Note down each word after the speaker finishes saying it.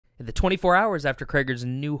In the 24 hours after Cregger's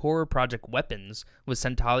new horror project Weapons was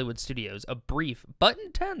sent to Hollywood studios, a brief but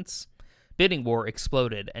intense bidding war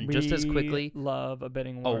exploded, and just as quickly, love a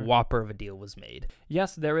bidding war. A whopper of a deal was made.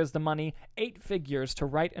 Yes, there is the money, 8 figures to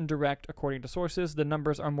write and direct, according to sources. The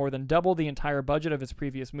numbers are more than double the entire budget of his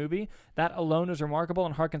previous movie. That alone is remarkable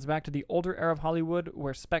and harkens back to the older era of Hollywood,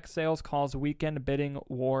 where spec sales caused weekend bidding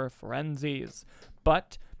war frenzies.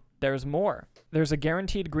 But there's more. There's a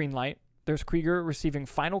guaranteed green light. There's Cregger receiving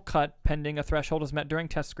final cut pending a threshold is met during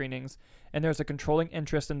test screenings, and there's a controlling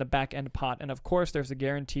interest in the back-end pot, and of course there's a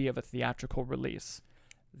guarantee of a theatrical release.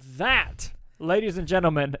 That, ladies and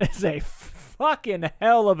gentlemen, is a fucking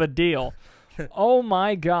hell of a deal. Oh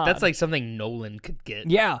my god. That's like something Nolan could get.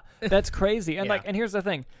 Yeah, that's crazy. And and here's the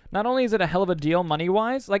thing. Not only is it a hell of a deal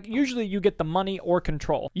money-wise, like usually you get the money or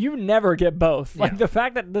control. You never get both. Like the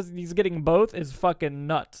fact that he's getting both is fucking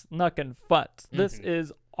nuts. Nuckin' futz. This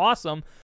is awesome.